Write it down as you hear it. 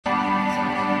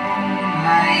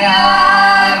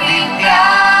Vidyalaya.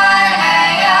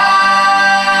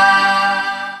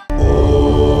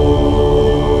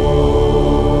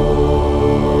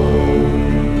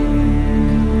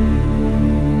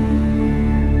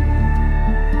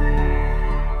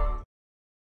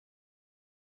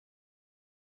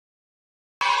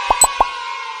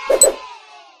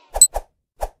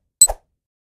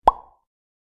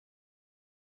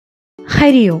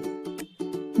 Hari Om.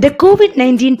 The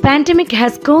COVID-19 pandemic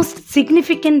has caused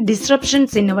significant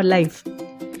disruptions in our life.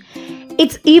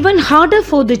 It's even harder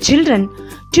for the children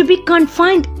to be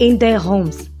confined in their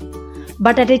homes.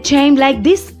 But at a time like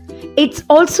this, it's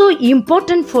also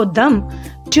important for them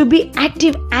to be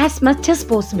active as much as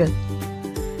possible.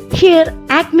 Here,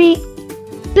 ACME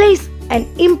plays an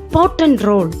important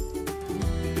role.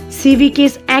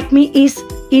 CVK's ACME is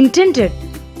intended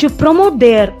to promote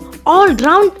their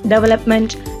all-round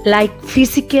development like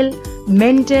physical,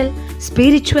 mental,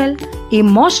 spiritual,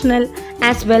 emotional,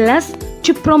 as well as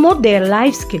to promote their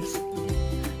life skills.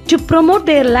 To promote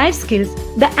their life skills,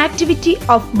 the activity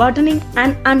of buttoning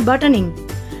and unbuttoning,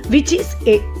 which is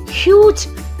a huge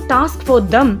task for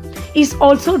them, is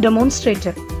also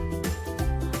demonstrated.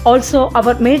 Also,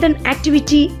 our maiden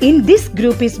activity in this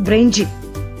group is brain gym.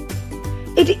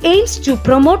 It aims to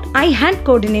promote eye-hand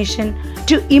coordination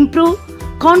to improve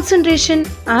concentration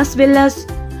as well as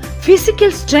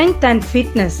physical strength and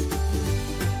fitness.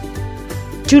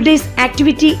 Today's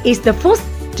activity is the first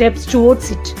steps towards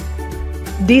it.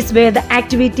 These were the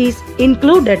activities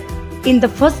included in the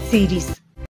first series.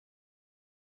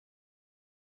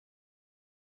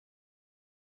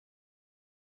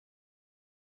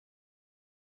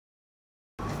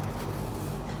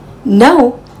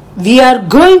 Now we are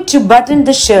going to button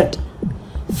the shirt.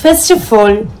 First of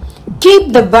all,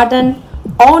 keep the button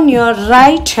on your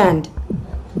right hand.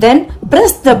 Then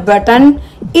press the button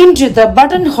into the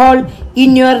buttonhole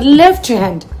in your left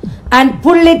hand and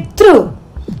pull it through.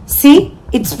 See,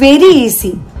 it's very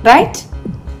easy, right?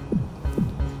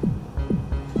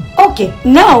 Okay,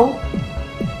 now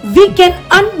we can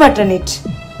unbutton it.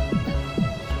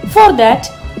 For that,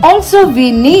 also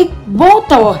we need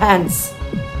both our hands.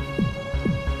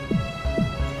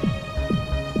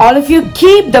 All of you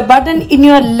keep the button in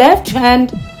your left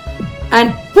hand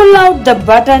and pull out the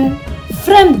button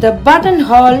from the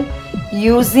buttonhole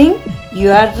using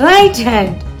your right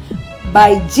hand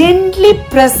by gently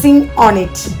pressing on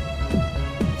it.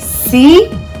 See,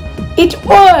 it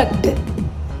worked.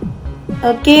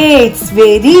 Okay, it's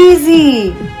very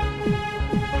easy.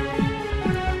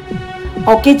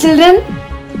 Okay, children?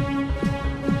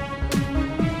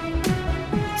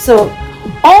 So,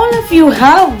 all of you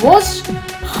have watched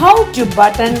how to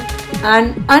button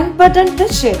and unbutton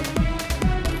the shirt.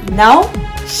 Now,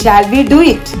 shall we do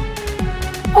it?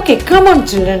 Okay, come on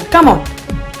children, come on.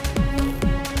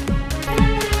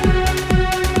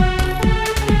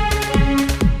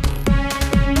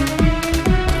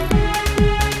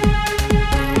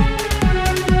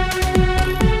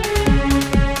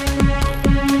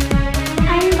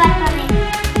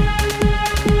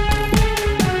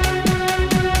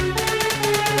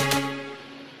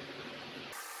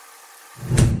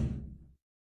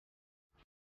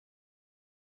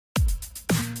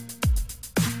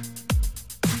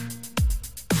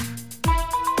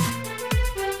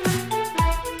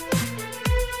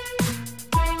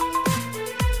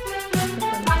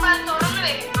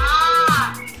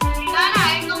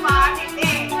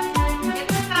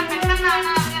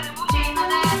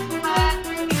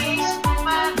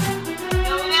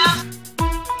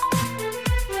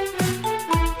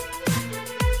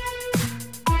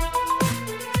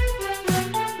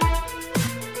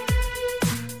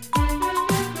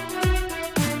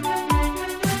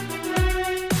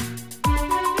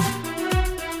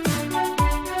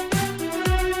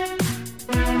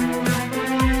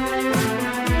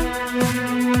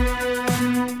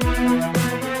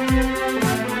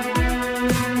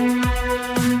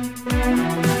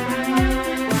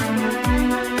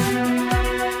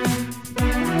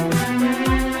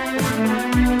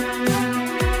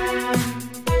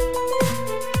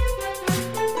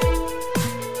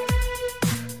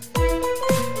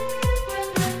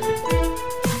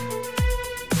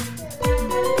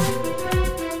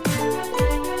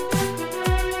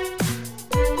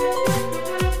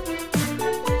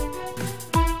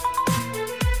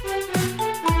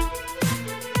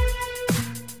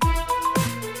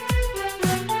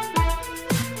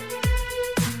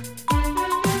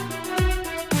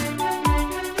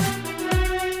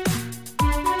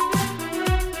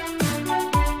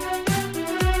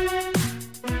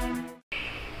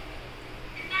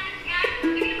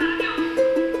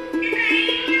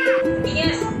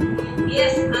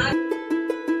 Yes,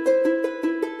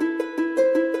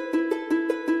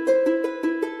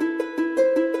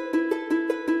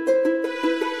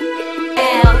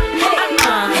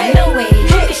 No way, you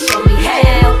can show me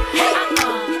how.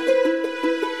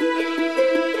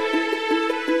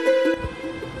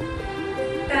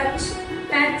 Touch,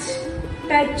 touch,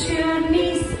 touch your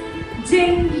knees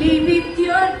gently with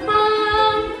your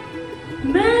palm.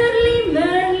 Merrily,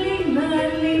 merrily,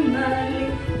 merrily, merrily,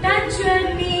 touch your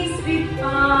knees with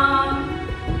palm.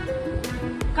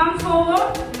 Come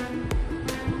forward.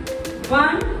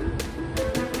 1,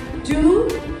 2,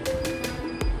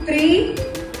 3,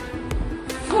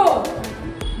 4.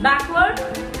 Backward.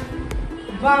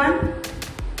 1,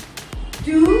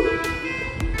 2,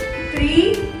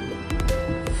 3,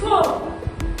 4.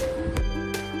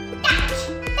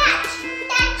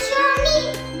 Touch your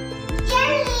knee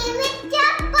gently with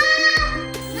your palm.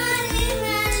 Merrily,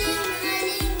 merrily,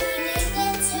 merrily, merrily,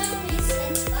 touch your knees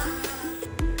with palm.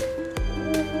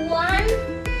 1,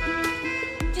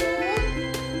 2,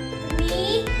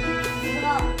 3,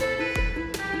 4.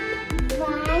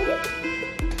 1,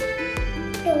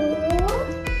 2,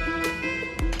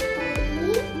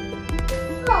 3,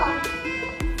 4.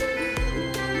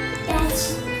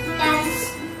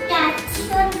 Touch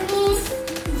your knees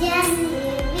gently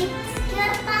with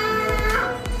your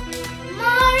palm.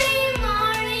 Merrily,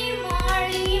 merrily,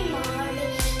 merrily, merrily,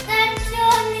 touch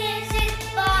your knees with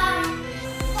palm.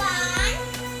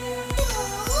 1, 2,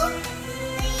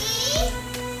 3,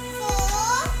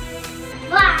 4.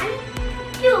 1,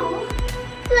 2,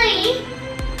 3,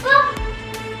 4.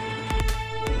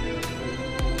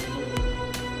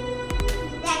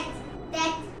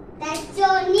 That's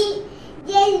your knee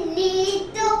gently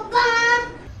to palm.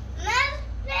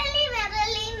 Merrily,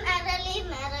 merrily, merrily,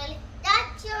 merrily,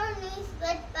 touch your knees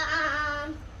with palm.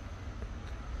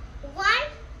 1,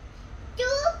 2,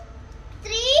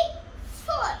 3,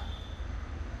 4.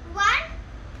 1,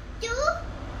 2,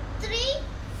 3,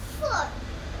 4.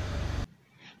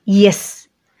 Yes,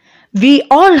 we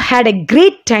all had a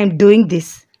great time doing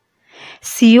this.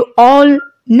 See you all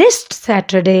next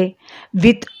Saturday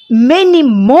with many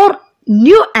more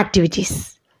new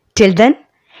activities. Till then,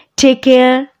 take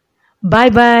care. Bye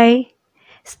bye.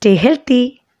 Stay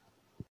healthy.